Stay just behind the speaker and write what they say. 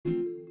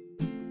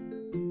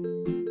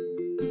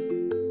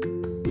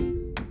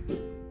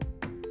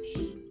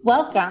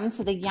Welcome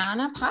to the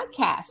Yana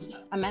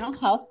Podcast, a mental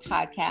health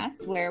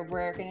podcast where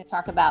we're going to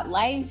talk about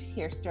life,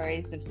 hear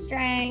stories of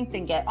strength,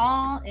 and get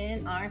all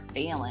in our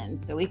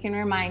feelings so we can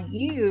remind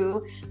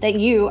you that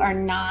you are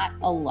not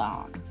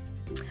alone.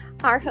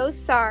 Our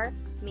hosts are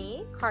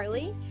me,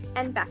 Carly,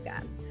 and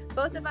Becca.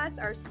 Both of us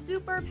are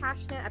super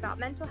passionate about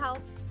mental health,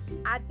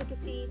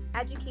 advocacy,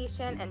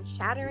 education, and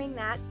shattering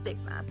that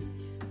stigma.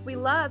 We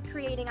love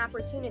creating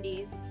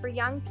opportunities for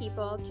young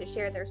people to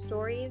share their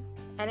stories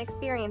and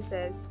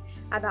experiences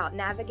about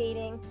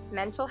navigating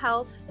mental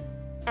health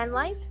and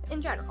life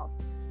in general.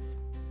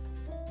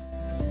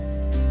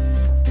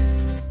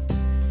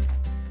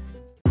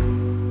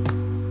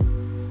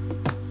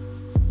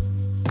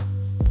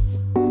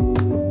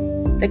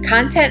 The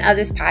content of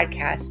this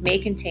podcast may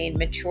contain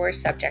mature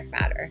subject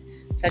matter,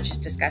 such as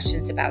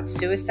discussions about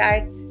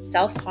suicide,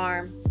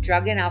 self-harm,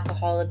 drug and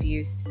alcohol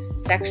abuse,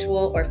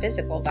 sexual or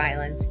physical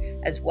violence,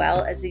 as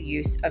well as the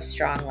use of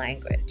strong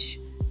language.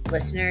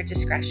 Listener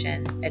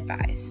discretion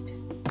advised.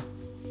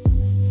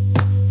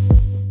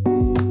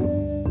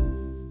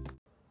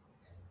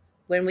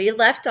 When we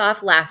left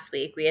off last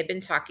week, we had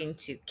been talking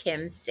to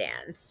Kim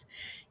Sands.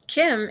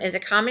 Kim is a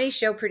comedy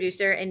show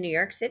producer in New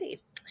York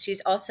City.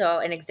 She's also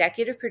an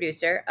executive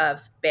producer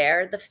of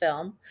Bear the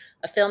Film,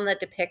 a film that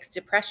depicts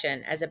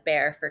depression as a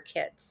bear for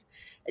kids.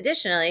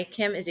 Additionally,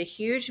 Kim is a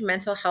huge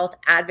mental health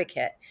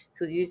advocate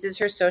who uses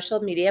her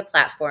social media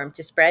platform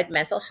to spread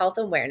mental health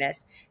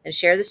awareness and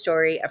share the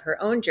story of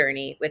her own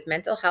journey with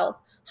mental health,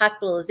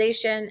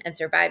 hospitalization, and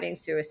surviving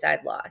suicide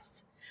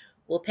loss.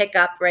 We'll pick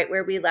up right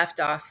where we left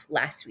off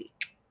last week.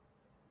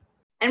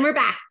 And we're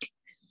back.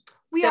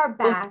 We are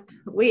back.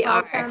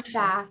 Welcome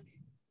back.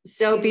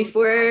 So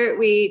before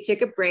we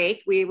took a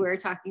break, we were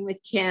talking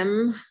with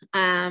Kim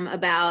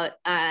about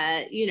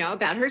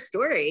her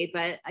story,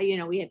 but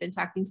we had been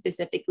talking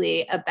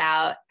specifically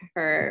about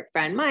her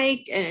friend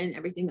Mike and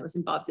everything that was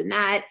involved in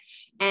that.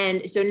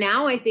 And so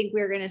now I think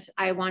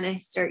I want to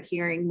start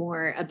hearing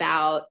more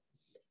about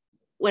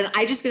I'm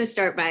going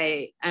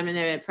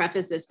to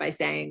preface this by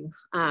saying,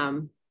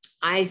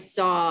 I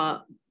saw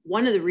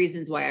one of the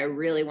reasons why I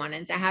really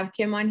wanted to have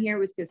Kim on here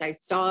was because I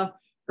saw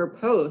her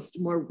post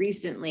more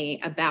recently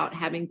about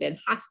having been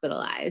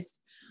hospitalized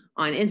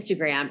on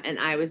Instagram. And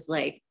I was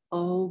like,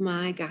 oh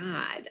my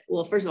God.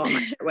 Well, first of all,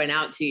 my heart went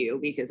out to you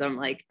because I'm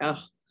like, oh,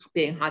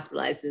 being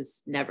hospitalized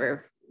is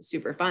never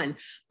super fun.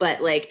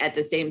 But like, at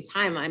the same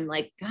time, I'm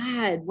like,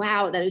 God,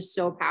 wow, that is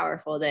so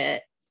powerful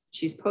that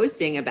she's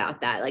posting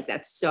about that. Like,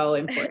 that's so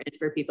important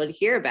for people to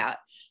hear about.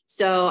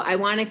 So I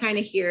want to kind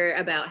of hear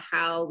about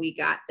how we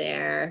got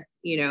there.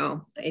 I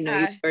know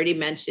you already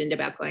mentioned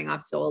about going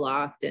off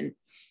Zoloft, and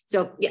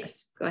so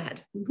yes, go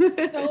ahead.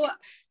 So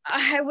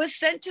I was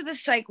sent to the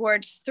psych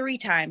ward 3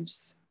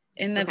 times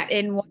in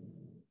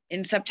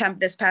September,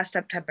 this past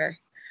September.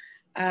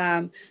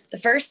 The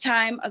first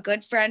time a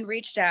good friend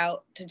reached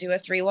out to do a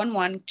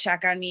 311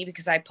 check on me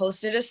because I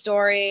posted a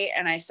story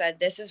and I said,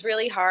 this is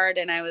really hard.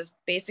 And I was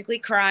basically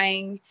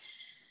crying.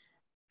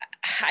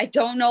 I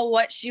don't know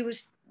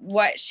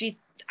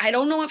I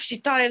don't know if she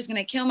thought I was going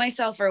to kill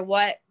myself or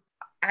what.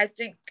 I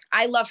think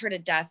I love her to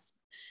death.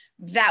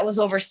 That was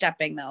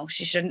overstepping though.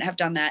 She shouldn't have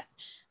done that.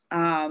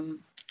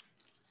 Can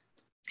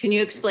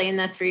you explain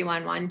the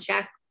 311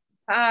 check?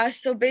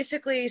 So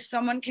basically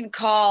someone can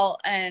call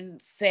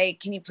and say,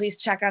 can you please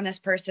check on this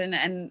person?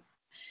 And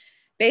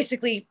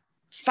basically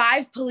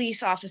 5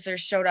 police officers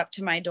showed up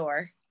to my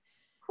door.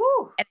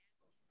 Whew. And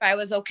I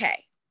was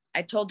okay.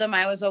 I told them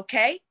I was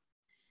okay.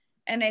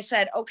 And they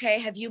said, okay,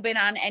 have you been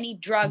on any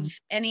drugs,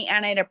 any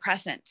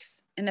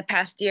antidepressants in the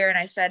past year? And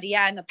I said,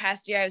 yeah, in the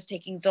past year I was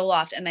taking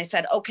Zoloft. And they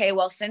said, okay,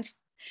 well, since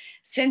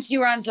you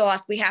were on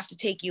Zoloft, we have to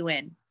take you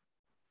in.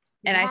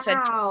 And I said,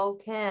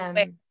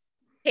 Kim.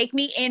 Take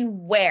me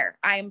in where?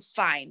 I'm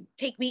fine.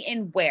 Take me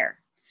in where?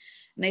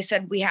 And they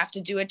said, we have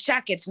to do a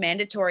check. It's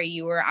mandatory.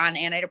 You were on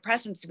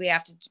antidepressants. We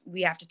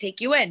have to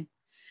take you in.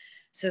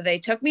 So they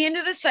took me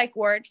into the psych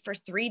ward for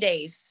 3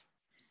 days.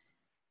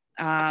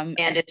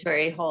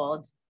 Mandatory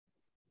hold.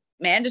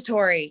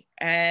 Mandatory.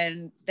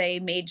 And they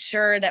made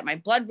sure that my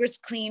blood was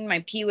clean.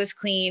 My pee was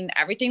clean.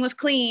 Everything was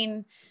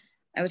clean.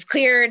 I was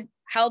cleared,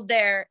 held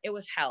there. It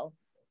was hell.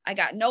 I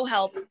got no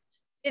help.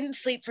 Didn't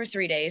sleep for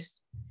 3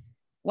 days.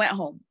 Went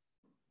home.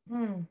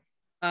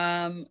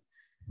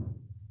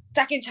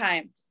 Second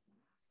time.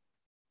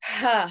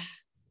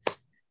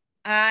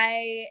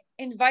 I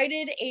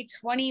invited a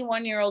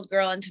 21-year-old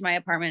girl into my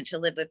apartment to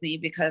live with me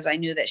because I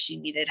knew that she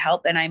needed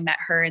help. And I met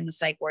her in the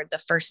psych ward the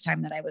first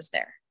time that I was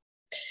there.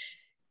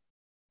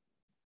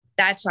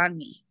 That's on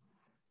me.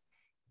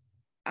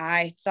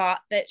 I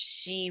thought that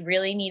she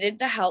really needed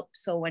the help.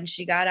 So when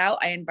she got out,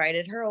 I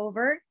invited her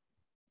over.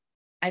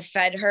 I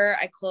fed her.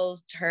 I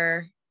clothed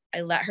her.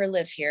 I let her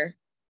live here.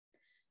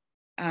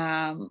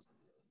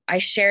 I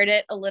shared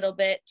it a little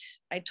bit.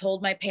 I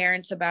told my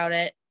parents about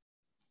it.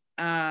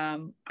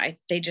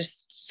 They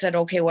just said,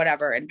 okay,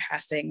 whatever. In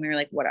passing, we were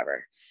like,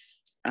 whatever.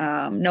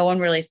 No one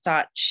really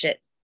thought shit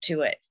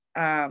to it.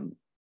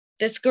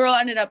 This girl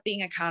ended up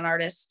being a con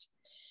artist.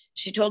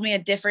 She told me a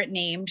different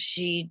name.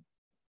 She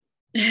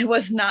It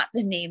was not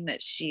the name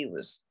that she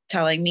was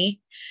telling me.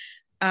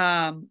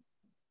 And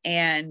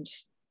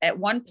at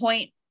one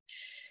point,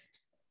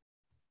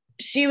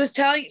 she was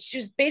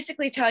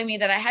basically telling me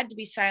that I had to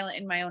be silent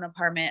in my own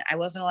apartment. I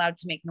wasn't allowed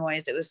to make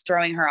noise. It was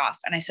throwing her off.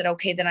 And I said,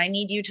 okay, then I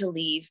need you to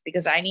leave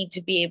because I need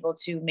to be able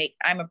to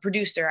I'm a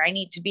producer. I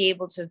need to be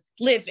able to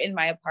live in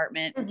my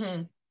apartment.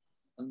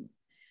 Mm-hmm.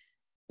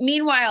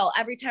 Meanwhile,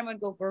 every time I'd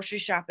go grocery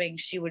shopping,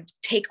 she would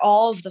take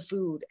all of the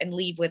food and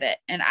leave with it.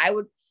 And I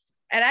would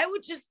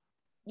just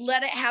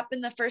let it happen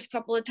the first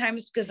couple of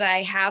times because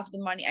I have the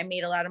money. I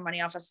made a lot of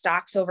money off of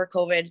stocks over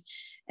COVID.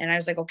 And I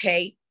was like,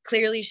 okay,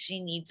 clearly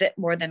she needs it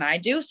more than I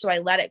do. So I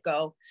let it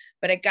go.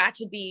 But I got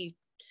to be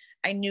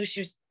to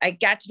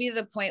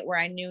the point where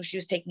I knew she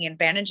was taking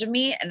advantage of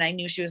me and I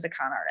knew she was a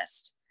con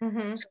artist. Mm-hmm.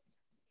 So I'm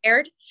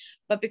scared,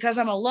 but because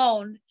I'm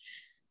alone,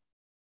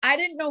 I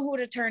didn't know who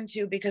to turn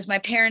to because my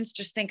parents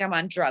just think I'm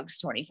on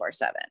drugs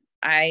 24/7.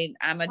 I'm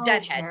a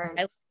deadhead. Parents.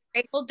 I live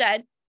Grateful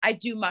Dead. I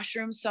do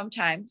mushrooms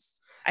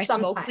sometimes. I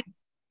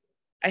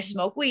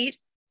smoke weed.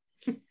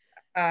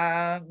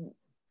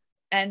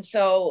 And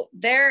so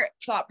their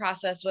thought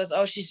process was,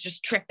 oh, she's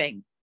just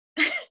tripping.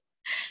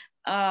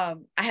 I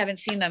haven't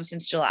seen them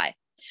since July.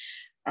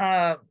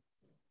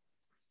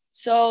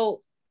 So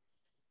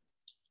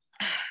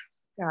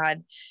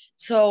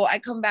I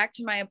come back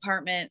to my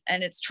apartment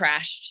and it's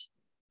trashed.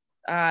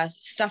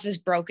 Stuff is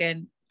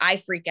broken. I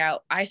freak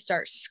out. I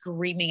start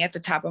screaming at the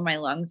top of my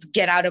lungs,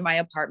 get out of my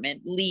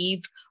apartment,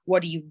 leave.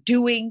 What are you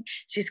doing?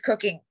 She's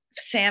cooking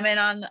salmon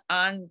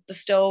on the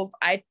stove.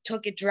 I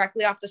took it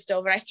directly off the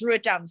stove and I threw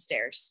it down the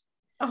stairs.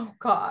 Oh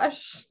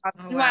gosh.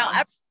 Meanwhile,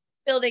 every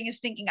building is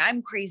thinking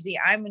I'm crazy.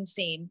 I'm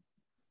insane.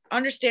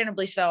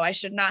 Understandably so. I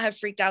should not have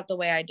freaked out the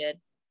way I did.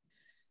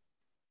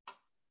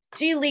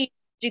 She leaves.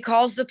 She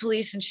calls the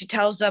police and she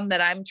tells them that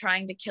I'm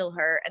trying to kill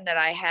her and that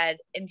I had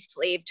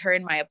enslaved her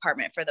in my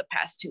apartment for the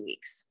past 2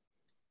 weeks.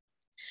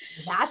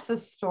 That's a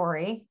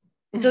story.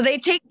 So they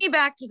take me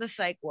back to the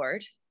psych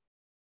ward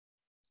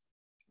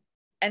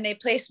and they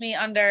place me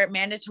under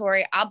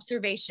mandatory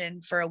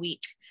observation for a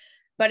week,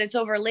 but it's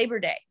over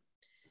Labor Day.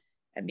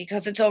 And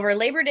because it's over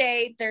Labor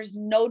Day, there's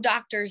no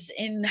doctors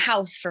in the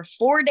house for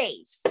 4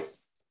 days.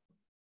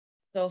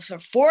 So for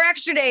 4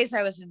 extra days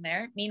I was in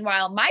there.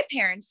 Meanwhile, my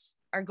parents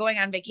are going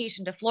on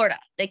vacation to Florida.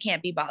 They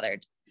can't be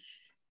bothered.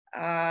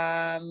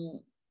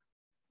 No,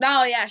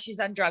 yeah,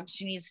 she's on drugs.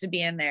 She needs to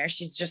be in there.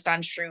 She's just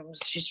on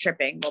shrooms. She's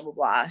tripping, blah, blah,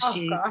 blah.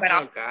 She went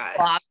off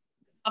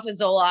of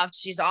Zoloft.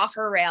 She's off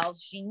her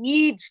rails. She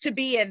needs to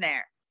be in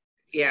there.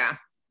 Yeah.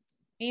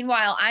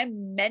 Meanwhile,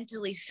 I'm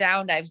mentally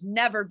sound. I've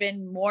never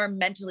been more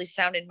mentally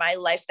sound in my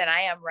life than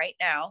I am right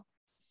now.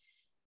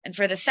 And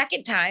for the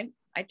second time,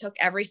 I took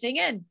everything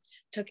in.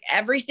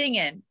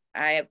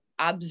 I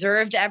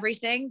observed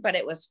everything, but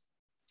it was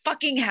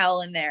fucking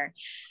hell in there.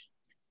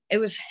 It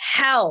was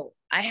hell.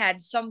 I had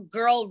some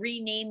girl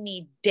rename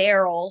me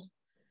Daryl.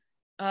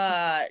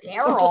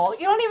 Daryl?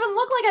 You don't even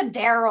look like a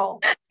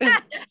Daryl.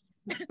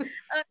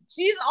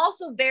 She's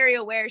also very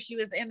aware she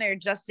was in there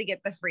just to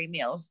get the free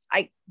meals.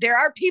 There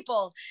are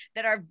people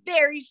that are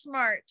very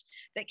smart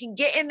that can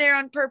get in there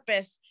on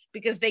purpose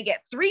because they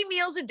get 3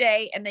 meals a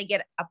day and they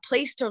get a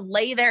place to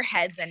lay their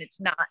heads and it's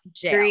not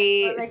jail.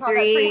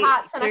 Three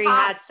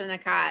hots and a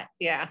cot.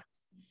 Yeah.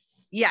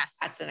 Yes.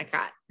 Hots and a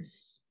cot.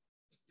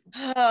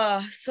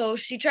 So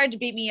she tried to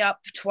beat me up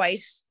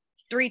twice.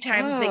 3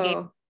 times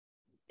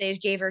they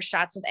gave her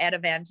shots of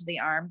Ativan to the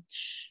arm.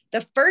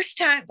 The first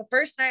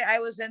night I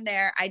was in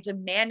there, I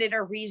demanded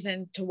a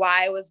reason to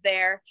why I was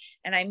there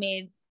and I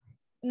made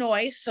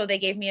noise. So they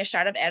gave me a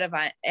shot of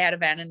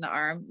Ativan in the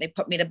arm. They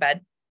put me to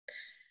bed.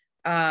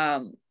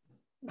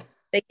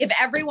 They give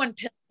everyone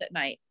pills at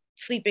night,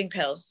 sleeping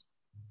pills.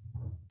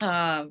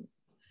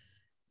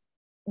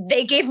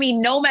 They gave me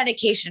no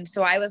medication,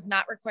 so I was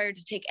not required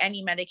to take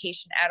any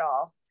medication at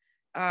all.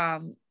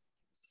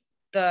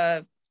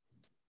 The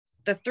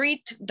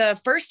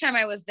first time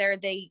I was there,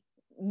 they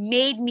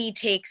made me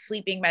take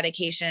sleeping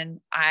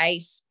medication. I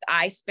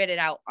spit it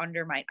out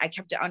I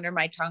kept it under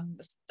my tongue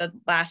the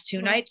last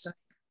 2 nights and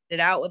spit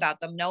it out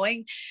without them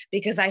knowing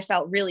because I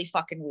felt really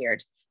fucking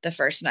weird the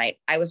first night.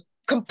 I was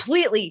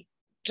completely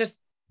just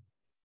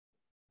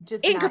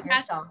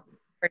incapacitated.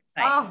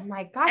 Oh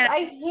my gosh, and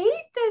I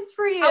hate this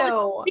for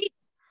you.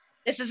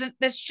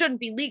 This shouldn't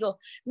be legal.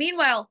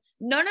 Meanwhile,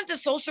 none of the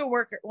social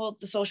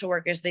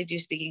workers, they do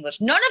speak English.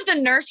 None of the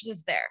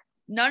nurses there,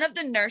 none of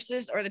the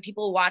nurses or the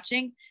people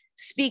watching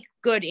speak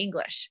good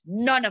English.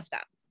 None of them.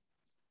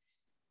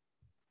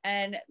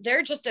 And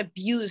they're just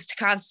abused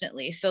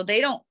constantly. So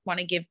they don't want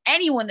to give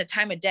anyone the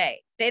time of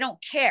day. They don't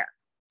care.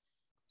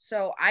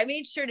 So I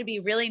made sure to be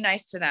really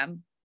nice to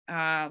them.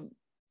 I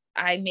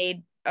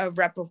made a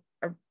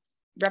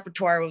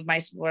repertoire with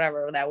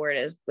whatever that word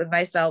is with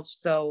myself,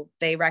 so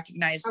they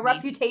recognize a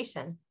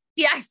reputation.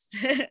 Yes.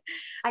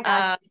 I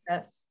got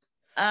this.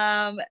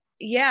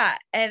 Yeah,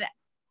 and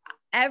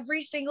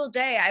every single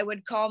day I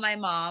would call my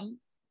mom,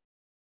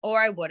 or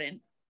I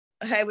wouldn't.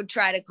 I would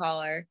try to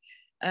call her,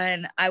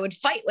 and I would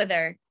fight with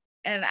her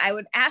and I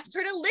would ask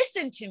her to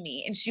listen to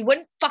me, and she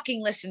wouldn't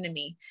fucking listen to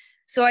me.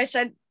 So I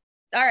said,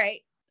 all right,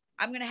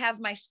 I'm going to have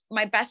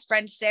my best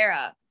friend,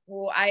 Sarah,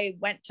 who I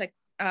went to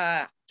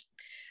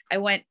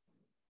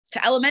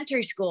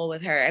elementary school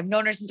with her. I've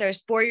known her since I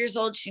was 4 years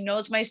old. She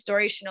knows my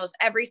story. She knows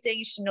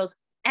everything. She knows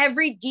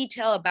every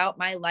detail about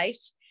my life.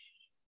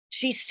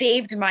 She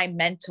saved my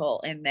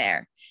mental in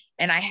there.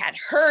 And I had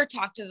her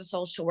talk to the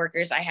social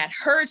workers. I had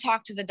her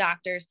talk to the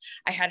doctors.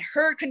 I had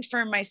her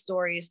confirm my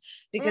stories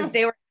because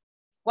they were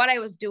what I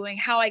was doing,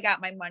 how I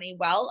got my money.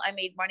 Well, I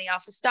made money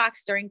off of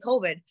stocks during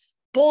COVID.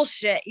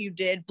 Bullshit, you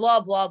did,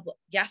 blah, blah, blah.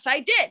 Yes, I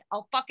did.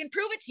 I'll fucking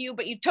prove it to you,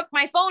 but you took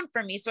my phone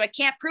from me, so I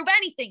can't prove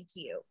anything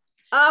to you.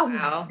 Oh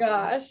my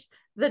gosh.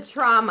 The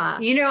trauma.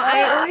 You know,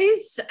 I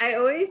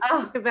always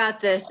think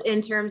about this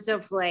in terms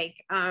of like,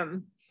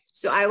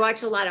 so I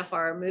watch a lot of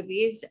horror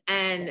movies,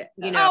 and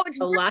you know, it's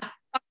a lot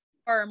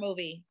horror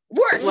movie.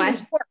 Worse.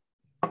 What?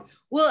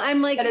 Well,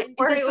 I'm like,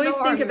 because I always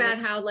think about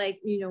movie. how, like,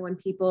 you know, when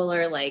people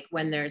are like,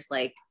 when there's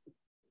like,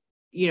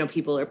 you know,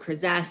 people are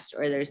possessed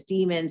or there's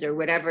demons or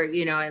whatever,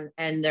 you know,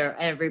 and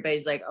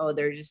everybody's like, oh,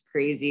 they're just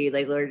crazy.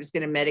 Like, we're just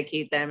going to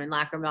medicate them and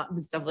lock them up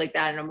and stuff like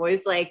that. And I'm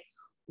always like,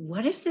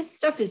 what if this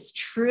stuff is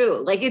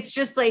true? Like, it's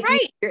just like,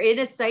 you're in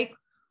a psych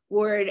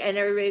ward and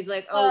everybody's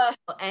like, oh,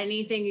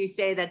 anything you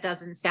say that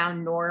doesn't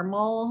sound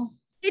normal,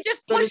 you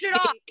just push it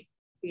off.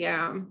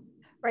 Yeah.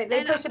 Right.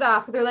 They push it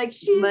off. They're like,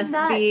 she's must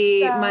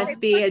nuts,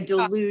 be a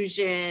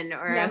delusion,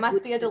 or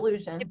must be a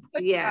delusion.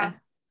 Yeah.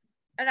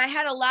 And I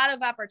had a lot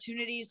of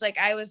opportunities. Like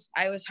I was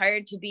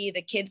hired to be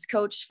the kids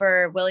coach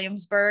for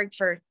Williamsburg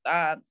for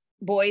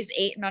boys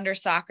 8 and under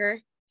soccer.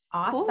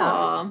 Awesome.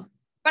 Cool.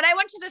 But I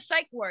went to the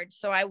psych ward,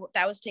 so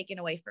that was taken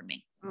away from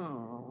me.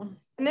 Oh.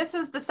 And this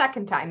was the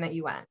second time that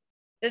you went.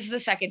 This is the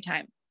second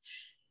time.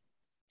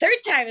 Third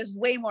time is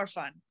way more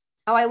fun.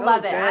 Oh, I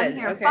love it. Good. I'm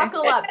here. Okay.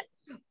 Buckle up.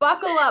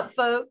 Buckle up,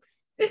 folks.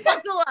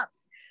 Buckle up.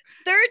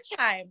 Third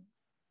time,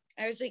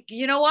 I was like,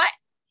 you know what?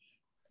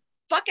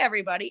 Fuck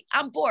everybody.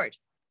 I'm bored.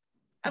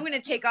 I'm going to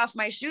take off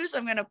my shoes.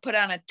 I'm going to put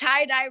on a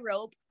tie-dye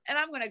robe, and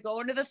I'm going to go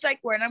into the psych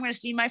ward, and I'm going to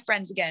see my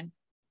friends again.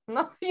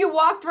 You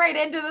walked right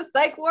into the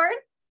psych ward?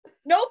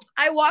 Nope.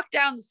 I walked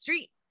down the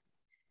street,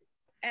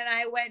 and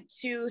I went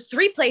to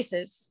 3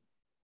 places,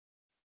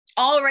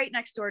 all right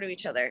next door to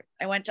each other.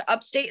 I went to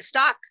Upstate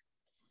Stock,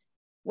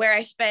 where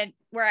I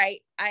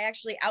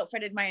actually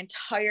outfitted my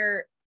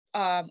entire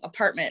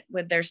apartment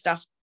with their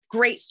stuff.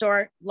 Great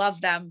store.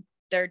 Love them.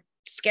 They're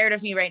scared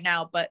of me right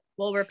now, but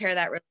we'll repair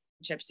that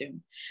relationship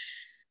soon.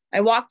 I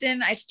walked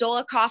in, I stole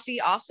a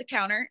coffee off the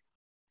counter,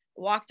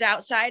 walked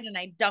outside and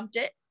I dumped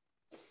it,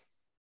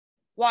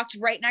 walked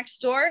right next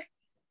door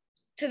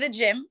to the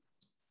gym,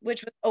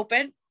 which was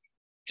open,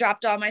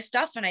 dropped all my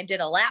stuff, and I did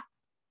a lap,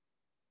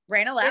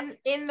 ran a lap.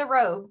 In the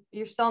robe.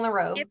 You're still in the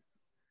robe. In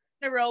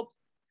the robe.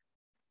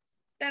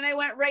 Then I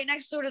went right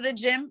next door to the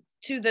gym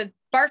to the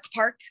Bark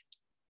Park.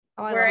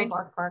 Oh, I love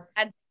Bark Park.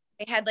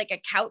 They had like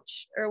a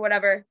couch or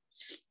whatever.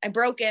 I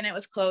broke in, it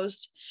was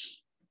closed.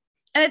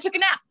 And I took a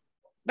nap,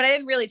 but I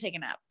didn't really take a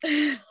nap.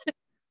 And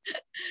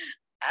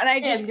I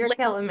just you're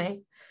killing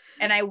me.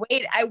 And I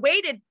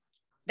waited.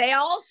 They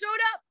all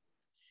showed up.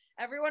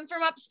 Everyone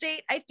from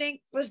Upstate, I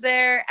think, was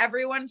there.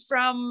 Everyone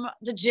from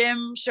the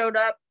gym showed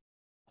up.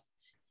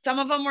 Some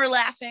of them were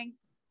laughing.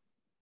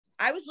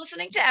 I was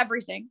listening to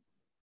everything.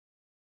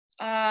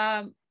 They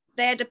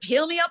had to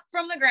peel me up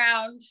from the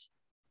ground.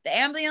 The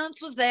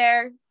ambulance was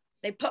there.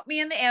 They put me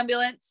in the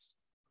ambulance.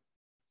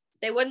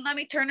 They wouldn't let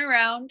me turn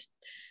around.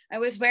 I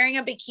was wearing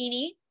a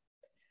bikini.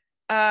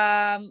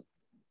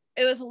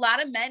 It was a lot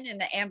of men in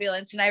the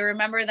ambulance, and I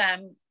remember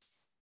them.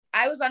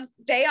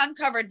 They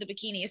uncovered the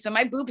bikini, so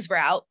my boobs were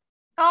out.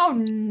 Oh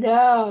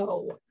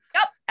no.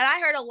 Yep. And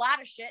I heard a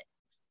lot of shit.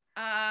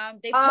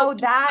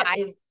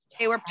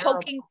 They were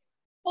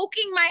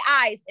poking my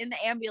eyes in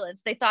the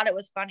ambulance. They thought it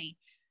was funny.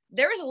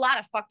 There was a lot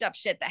of fucked up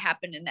shit that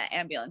happened in that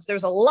ambulance. There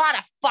was a lot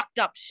of fucked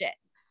up shit.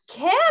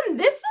 Kim,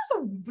 this is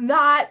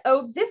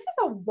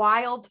a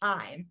wild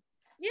time.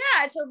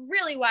 Yeah, it's a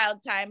really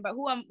wild time, but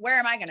where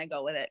am I going to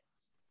go with it?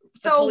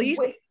 The So police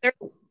did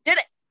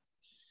it.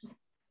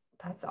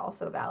 That's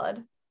also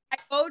valid. I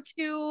go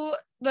to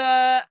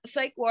the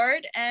psych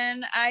ward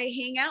and I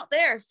hang out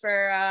there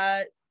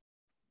for,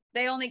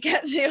 they only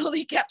kept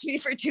me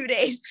for 2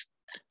 days.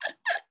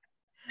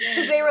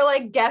 Because they were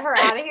like, get her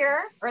out of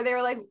here, or they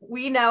were like,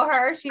 we know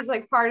her, she's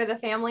like part of the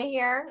family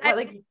here.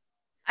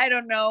 I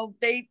don't know.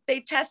 They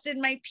tested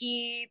my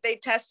pee, they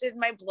tested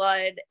my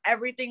blood,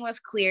 everything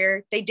was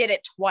clear. They did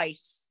it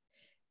twice.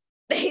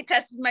 They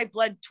tested my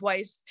blood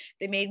twice.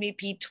 They made me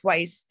pee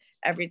twice.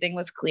 Everything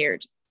was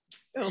cleared.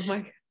 Oh my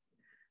God.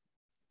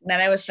 Then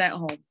I was sent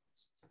home.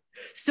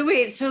 So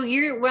wait, so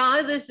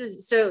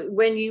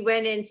when you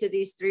went into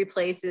these 3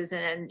 places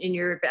and in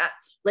your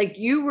like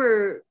you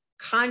were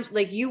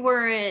you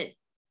weren't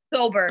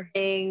sober.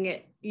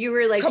 You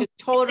were like just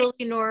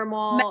totally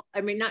normal.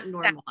 I mean, not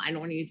normal. I don't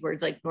want to use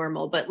words like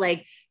normal, but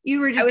like you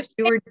were doing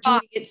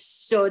it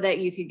so that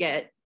you could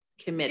get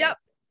committed. Yep.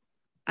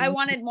 I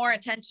wanted more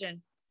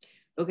attention.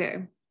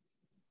 Okay.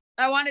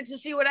 I wanted to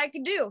see what I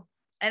could do.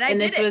 And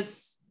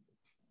this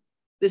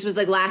was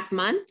like last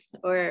month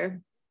or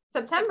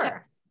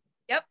September.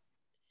 Yep.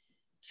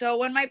 So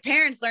when my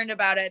parents learned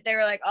about it, they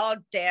were like, oh,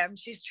 damn,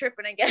 she's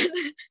tripping again.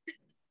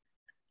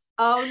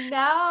 Oh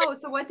no.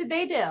 So what did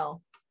they do?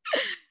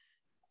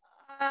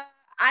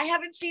 I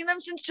haven't seen them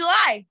since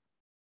July.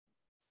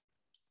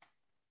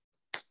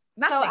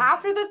 Nothing. So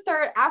after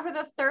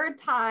the third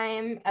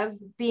time of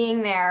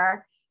being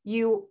there,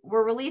 you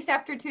were released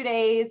after 2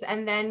 days,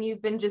 and then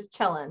you've been just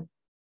chilling.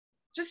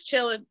 Just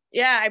chilling.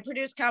 Yeah, I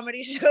produce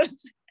comedy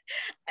shows,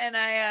 and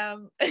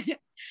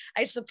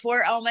I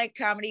support all my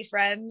comedy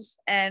friends,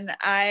 and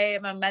I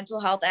am a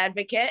mental health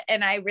advocate,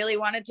 and I really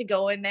wanted to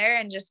go in there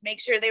and just make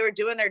sure they were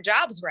doing their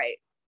jobs right.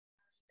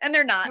 And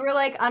they're not. You were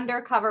like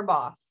undercover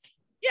boss.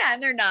 Yeah,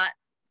 and they're not.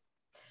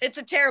 It's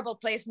a terrible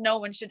place. No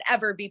one should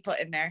ever be put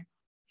in there.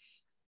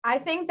 I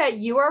think that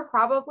you are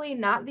probably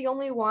not the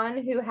only one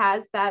who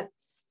has that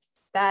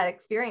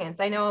experience.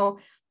 I know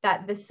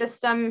that the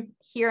system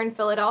here in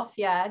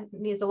Philadelphia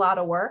needs a lot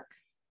of work.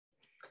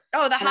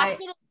 Oh, the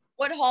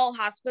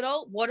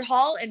hospital,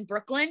 Woodhall in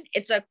Brooklyn,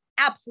 it's an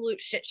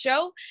absolute shit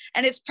show,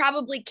 and it's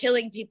probably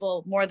killing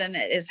people more than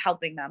it is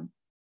helping them.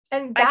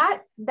 And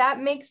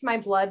that makes my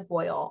blood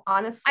boil,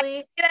 honestly.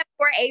 I say that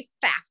for a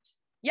fact.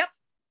 Yep.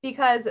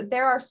 Because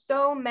there are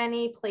so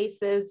many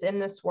places in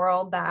this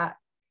world that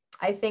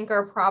I think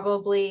are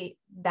probably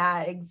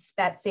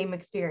that same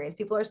experience.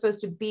 People are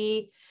supposed to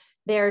be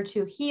there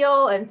to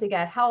heal and to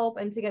get help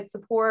and to get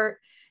support.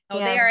 Oh,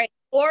 they are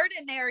ignored,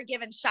 and they are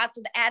given shots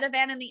of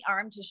Ativan in the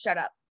arm to shut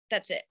up.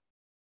 That's it.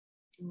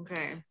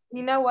 Okay.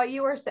 You know what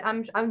you were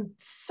saying? I'm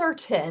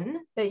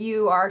certain that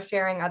you are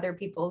sharing other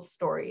people's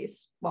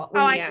stories. Well,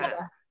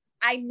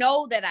 I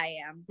know that I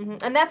am. Mm-hmm.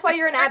 And that's why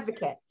you're an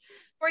advocate.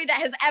 Story that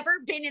has ever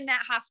been in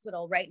that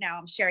hospital right now.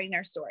 I'm sharing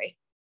their story.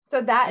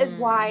 So that is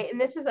why,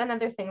 and this is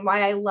another thing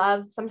why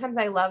sometimes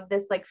I love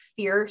this like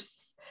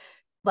fierce,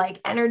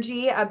 like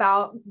energy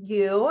about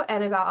you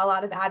and about a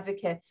lot of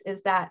advocates,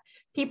 is that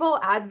people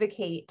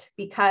advocate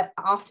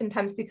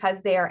oftentimes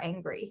because they are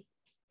angry.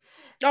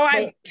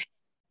 Right.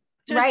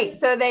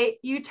 So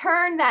you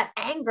turn that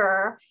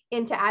anger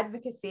into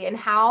advocacy. And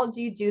how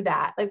do you do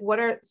that? Like, what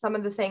are some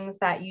of the things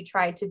that you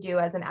try to do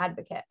as an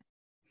advocate?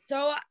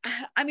 So,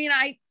 I mean,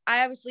 I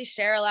obviously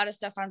share a lot of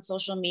stuff on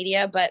social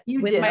media, but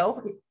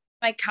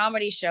my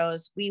comedy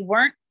shows, we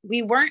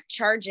weren't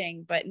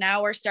charging, but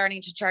now we're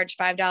starting to charge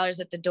 $5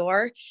 at the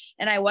door.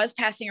 And I was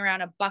passing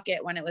around a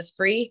bucket when it was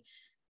free,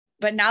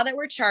 but now that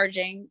we're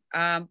charging,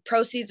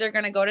 proceeds are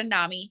going to go to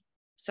NAMI.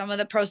 Some of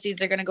the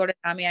proceeds are going to go to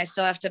NAMI. I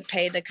still have to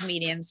pay the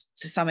comedians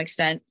to some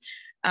extent.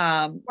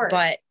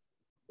 But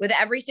with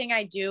everything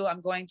I do,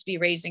 I'm going to be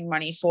raising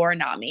money for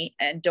NAMI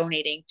and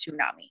donating to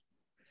NAMI.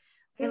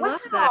 I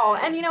love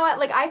that. And you know what?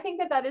 Like, I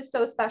think that is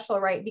so special,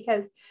 right?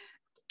 Because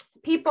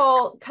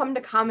people come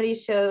to comedy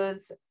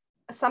shows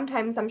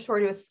sometimes, I'm sure,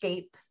 to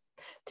escape,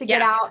 to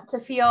get out, to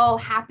feel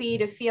happy,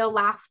 to feel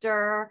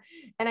laughter.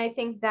 And I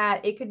think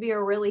that it could be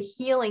a really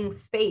healing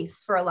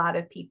space for a lot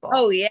of people.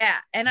 Oh yeah.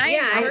 And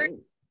I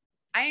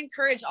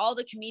encourage all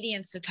the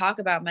comedians to talk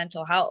about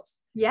mental health.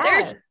 Yeah.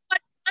 There's so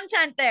much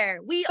content there.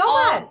 We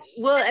had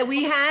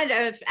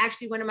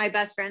actually one of my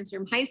best friends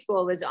from high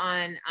school was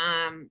on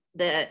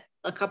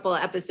a couple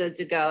of episodes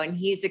ago, and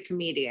he's a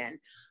comedian.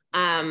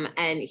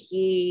 And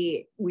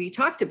we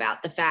talked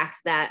about the fact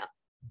that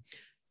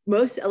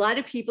a lot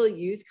of people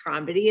use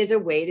comedy as a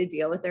way to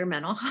deal with their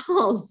mental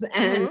health.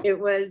 And it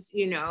was,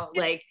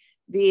 like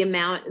the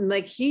amount, and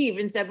like he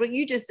even said what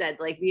you just said,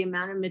 like the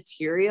amount of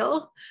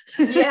material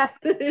there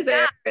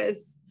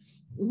is.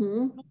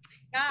 Mm-hmm.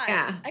 God.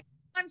 Yeah. I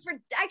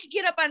could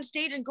get up on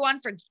stage and go on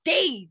for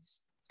days.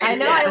 I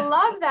know. I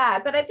love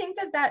that. But I think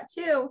that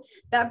too,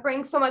 that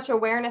brings so much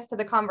awareness to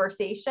the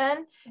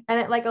conversation, and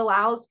it like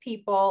allows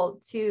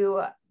people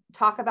to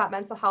talk about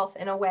mental health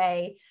in a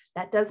way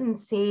that doesn't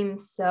seem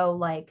so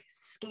like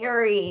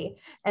scary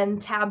and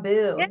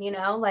taboo,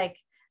 like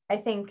I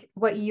think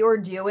what you're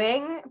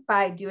doing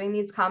by doing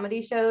these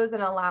comedy shows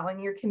and allowing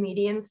your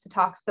comedians to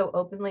talk so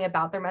openly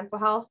about their mental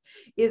health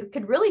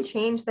could really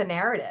change the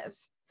narrative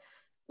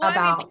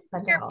about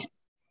mental health.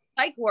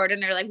 Psych ward,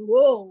 and they're like,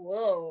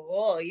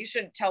 whoa, you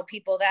shouldn't tell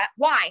people that.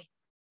 Why?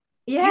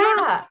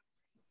 Yeah.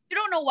 You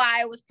don't know why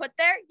I was put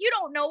there. You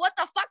don't know what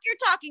the fuck you're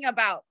talking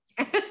about.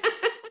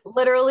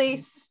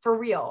 Literally, for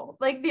real.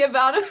 Like the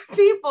amount of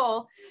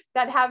people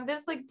that have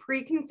this like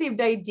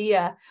preconceived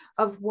idea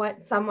of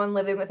what someone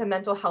living with a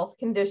mental health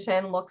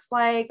condition looks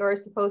like or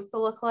is supposed to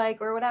look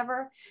like or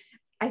whatever.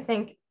 I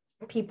think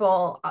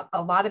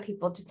a lot of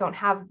people just don't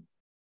have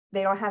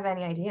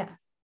any idea.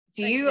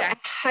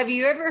 Have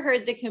you ever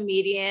heard the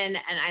comedian,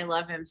 and I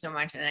love him so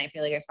much, and I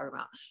feel like I talk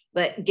about,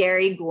 but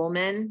Gary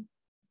Gulman?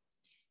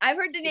 I've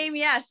heard the name.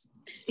 Yes.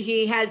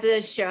 He has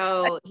a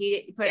show.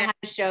 Had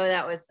a show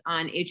that was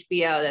on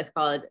HBO that's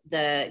called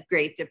The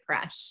Great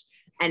Depression.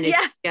 And it's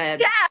a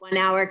 1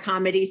 hour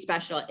comedy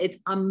special. It's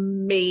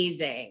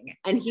amazing.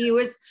 And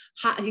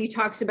he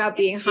talks about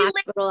being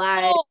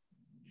hospitalized.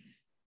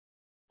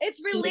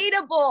 It's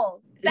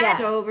relatable. That's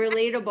so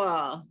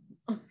relatable.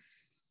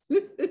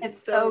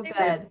 It's so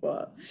good.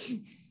 The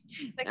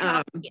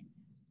comedy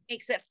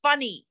makes it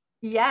funny.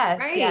 Yes.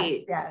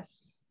 Right. Yes.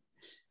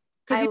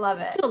 I love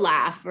it. To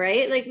laugh,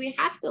 right? Like we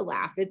have to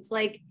laugh. It's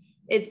like,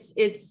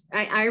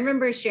 I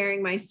remember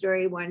sharing my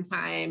story one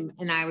time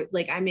and I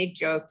make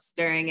jokes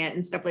during it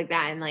and stuff like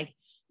that. And like,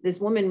 this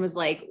woman was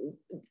like,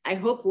 I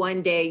hope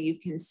one day you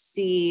can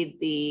see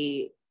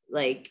the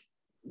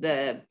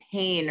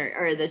pain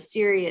or the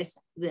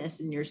seriousness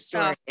in your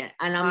story. And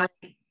I'm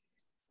like,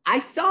 I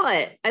saw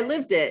it. I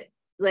lived it.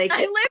 Like I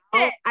lived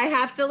it. I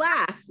have to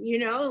laugh,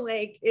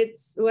 like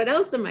it's, what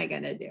else am I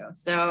going to do?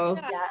 So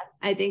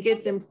I think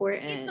it's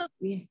important.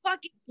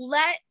 Fucking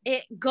let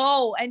it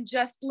go and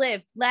just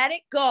live. Let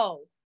it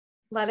go.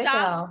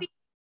 Stop being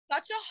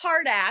such a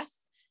hard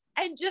ass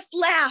and just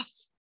laugh.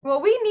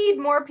 Well, we need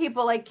more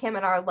people like Kim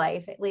in our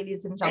life,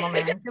 ladies and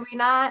gentlemen. Do we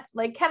not?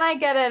 Like, can I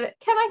get an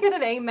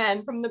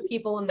amen from the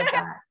people in the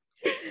back?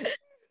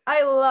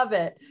 I love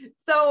it.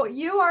 So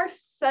you are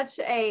such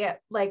a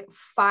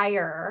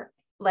fire,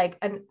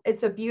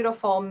 it's a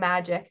beautiful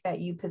magic that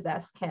you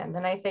possess, Kim.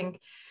 And I think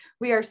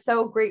we are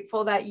so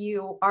grateful that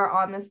you are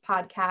on this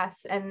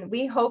podcast, and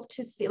we hope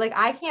to see,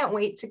 I can't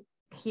wait to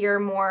hear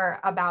more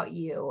about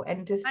you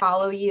and to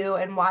follow you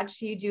and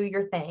watch you do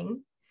your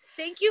thing.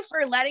 Thank you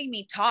for letting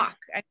me talk.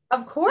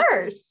 Of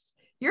course.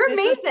 You're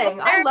amazing.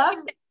 I love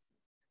it.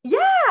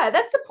 Yeah,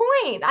 that's the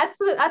point.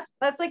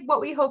 That's like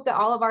what we hope that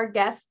all of our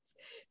guests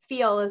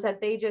feel, is that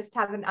they just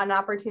have an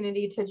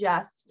opportunity to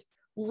just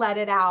let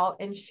it out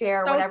and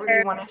share whatever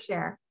they want to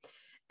share.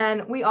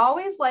 And we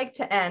always like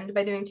to end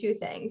by doing two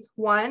things.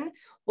 One,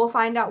 we'll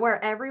find out where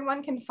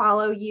everyone can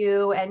follow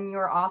you and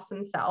your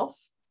awesome self.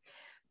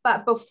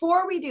 But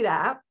before we do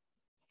that,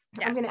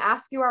 I'm going to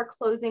ask you our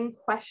closing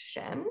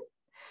question,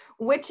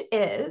 which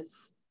is,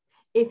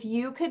 if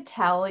you could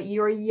tell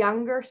your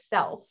younger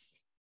self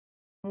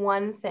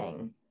one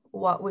thing,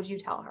 what would you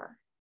tell her?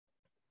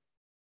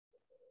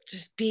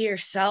 Just be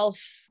yourself.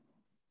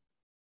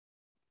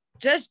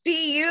 Just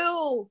be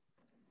you.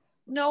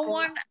 No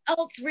one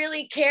else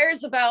really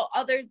cares about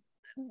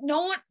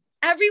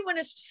everyone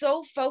is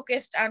so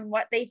focused on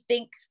what they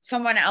think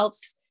someone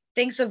else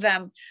thinks of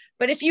them.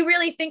 But if you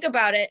really think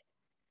about it,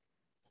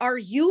 are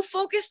you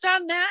focused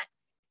on that?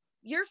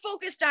 You're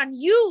focused on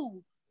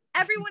you.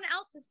 Everyone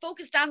else is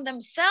focused on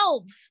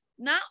themselves,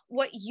 not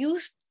what you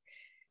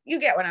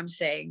get what I'm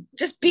saying.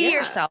 Just be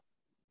yourself.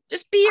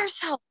 Just be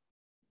yourself.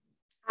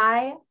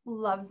 I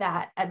love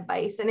that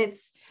advice. And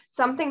it's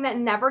something that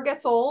never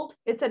gets old.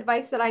 It's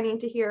advice that I need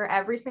to hear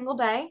every single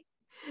day.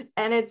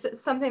 And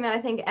it's something that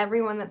I think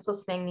everyone that's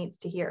listening needs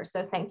to hear.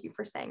 So thank you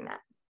for saying that.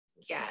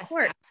 Yes,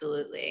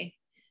 absolutely.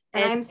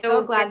 And I'm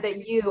so glad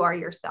that you are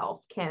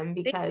yourself, Kim,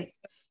 because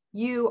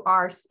you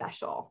are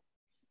special.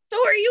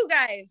 So are you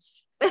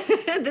guys.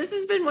 This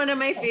has been one of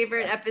my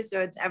favorite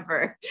episodes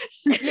ever.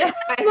 Yeah,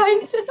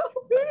 mine too.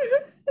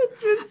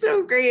 It's been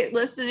so great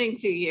listening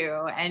to you,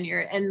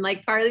 and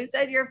like Carly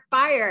said, you're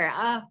fire.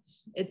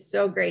 It's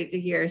so great to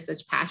hear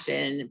such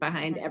passion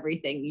behind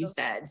everything you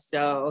said.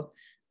 So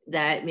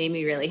that made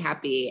me really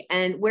happy.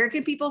 And where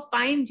can people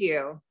find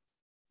you?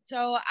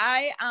 So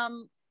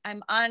I'm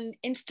on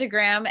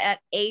Instagram at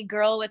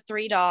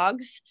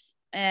agirlwith3dogs,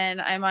 and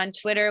I'm on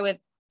Twitter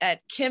at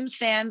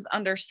KimSands_.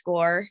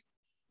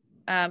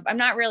 I'm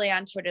not really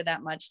on Twitter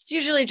that much. It's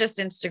usually just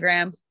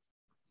Instagram.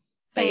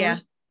 But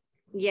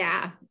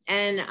yeah.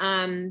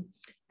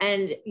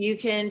 And you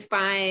can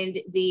find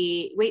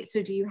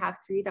so do you have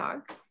 3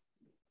 dogs?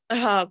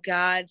 Oh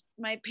God.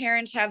 My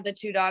parents have the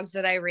 2 dogs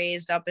that I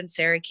raised up in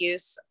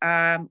Syracuse.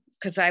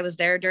 Cause I was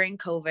there during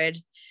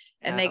COVID,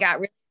 and they got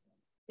really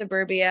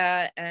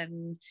suburbia,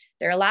 and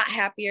they're a lot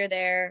happier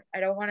there. I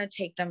don't want to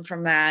take them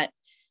from that.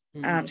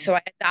 So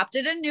I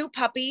adopted a new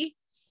puppy.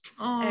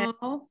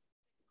 Oh,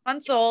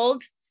 months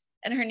old,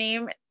 and her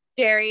name is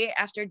Jerry,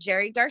 after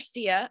Jerry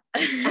Garcia.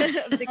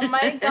 Oh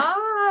my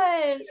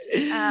gosh.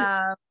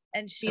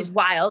 And she's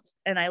wild,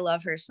 and I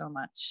love her so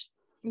much.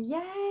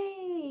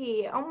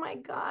 Yay. Oh my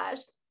gosh.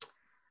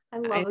 I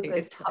love a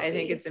good puppy. I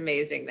think it's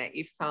amazing that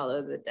you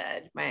follow the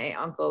dead. My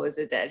uncle was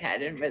a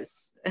deadhead and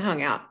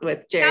hung out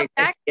with Jerry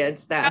Garcia and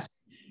stuff.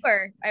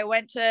 I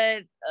went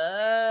to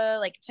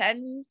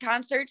 10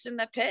 concerts in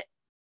the pit.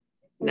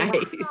 Nice.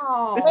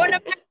 Wow. Going to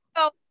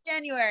Mexico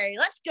January.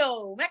 Let's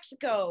go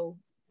Mexico.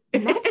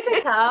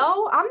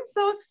 Mexico. I'm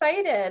so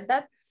excited.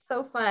 That's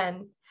so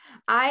fun.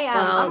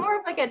 I'm more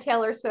of like a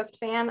Taylor Swift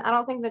fan. I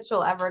don't think that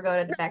she'll ever go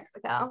to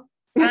Mexico.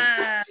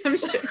 I'm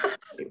sure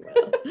she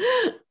will.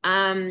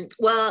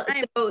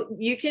 So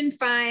you can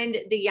find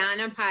the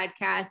Yana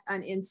podcast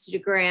on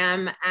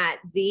Instagram at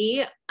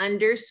 _Yana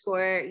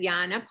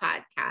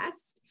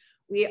podcast.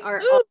 We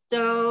are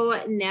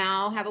also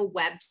now have a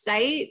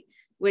website,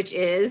 which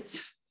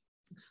is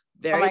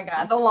oh my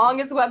God, the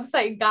longest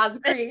website, God's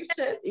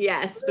creation.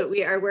 Yes, but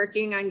we are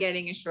working on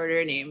getting a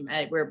shorter name.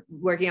 We're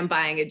working on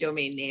buying a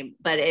domain name,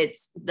 but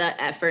it's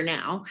for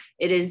now,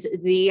 it is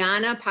the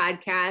Yana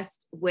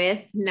podcast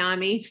with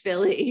Nami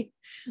Philly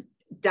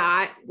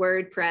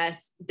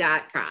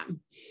 .wordpress.com.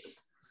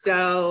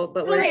 So,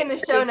 but we're in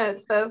the show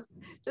notes, folks.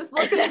 Just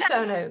look at the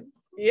show notes.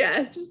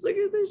 Yeah, just look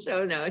at the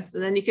show notes.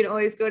 And then you can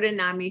always go to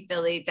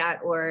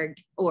namiphilly.org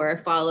or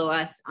follow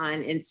us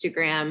on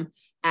Instagram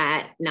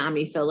at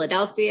NAMI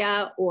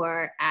Philadelphia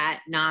or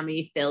at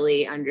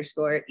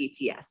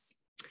NAMIPhilly_ETS.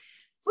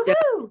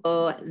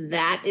 So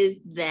that is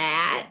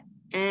that.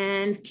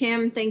 And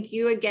Kim, thank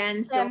you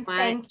again so much.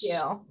 Thank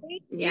you.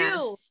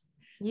 Yes.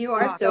 You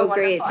are so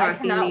great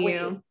talking to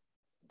you.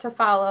 To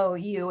follow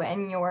you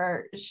and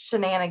your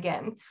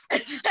shenanigans.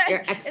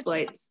 Your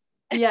exploits.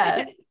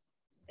 Yes.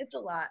 It's a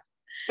lot.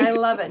 I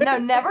love it. No,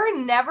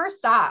 never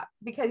stop,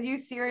 because you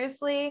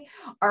seriously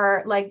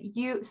are like,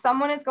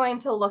 someone is going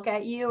to look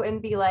at you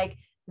and be like,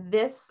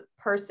 this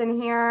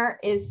person here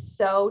is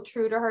so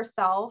true to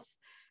herself.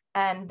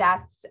 And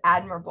that's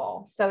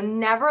admirable. So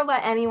never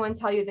let anyone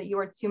tell you that you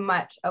are too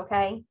much.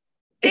 Okay.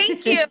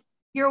 Thank you.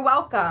 You're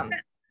welcome.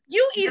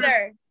 You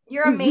either.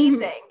 You're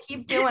amazing.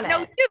 Keep doing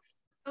it.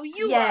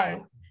 You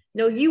are.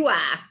 No, you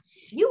are.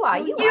 You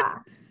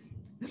are.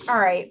 All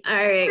right.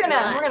 We're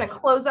gonna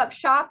close up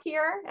shop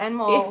here, and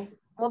we'll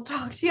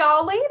talk to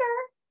y'all later.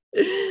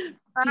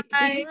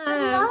 Bye.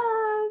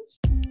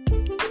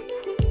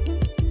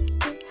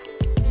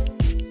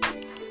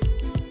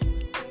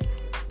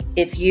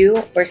 If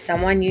you or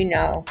someone you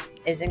know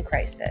is in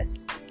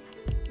crisis,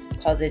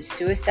 call the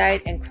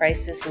Suicide and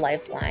Crisis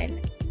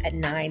Lifeline at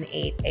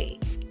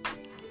 988.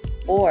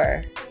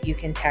 Or you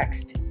can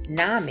text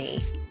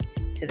NAMI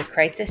to the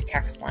crisis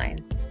text line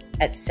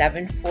at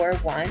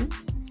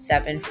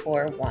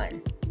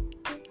 741-741,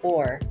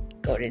 or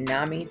go to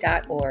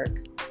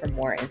NAMI.org for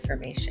more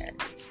information.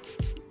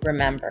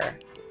 Remember,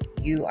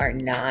 you are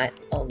not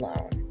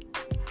alone.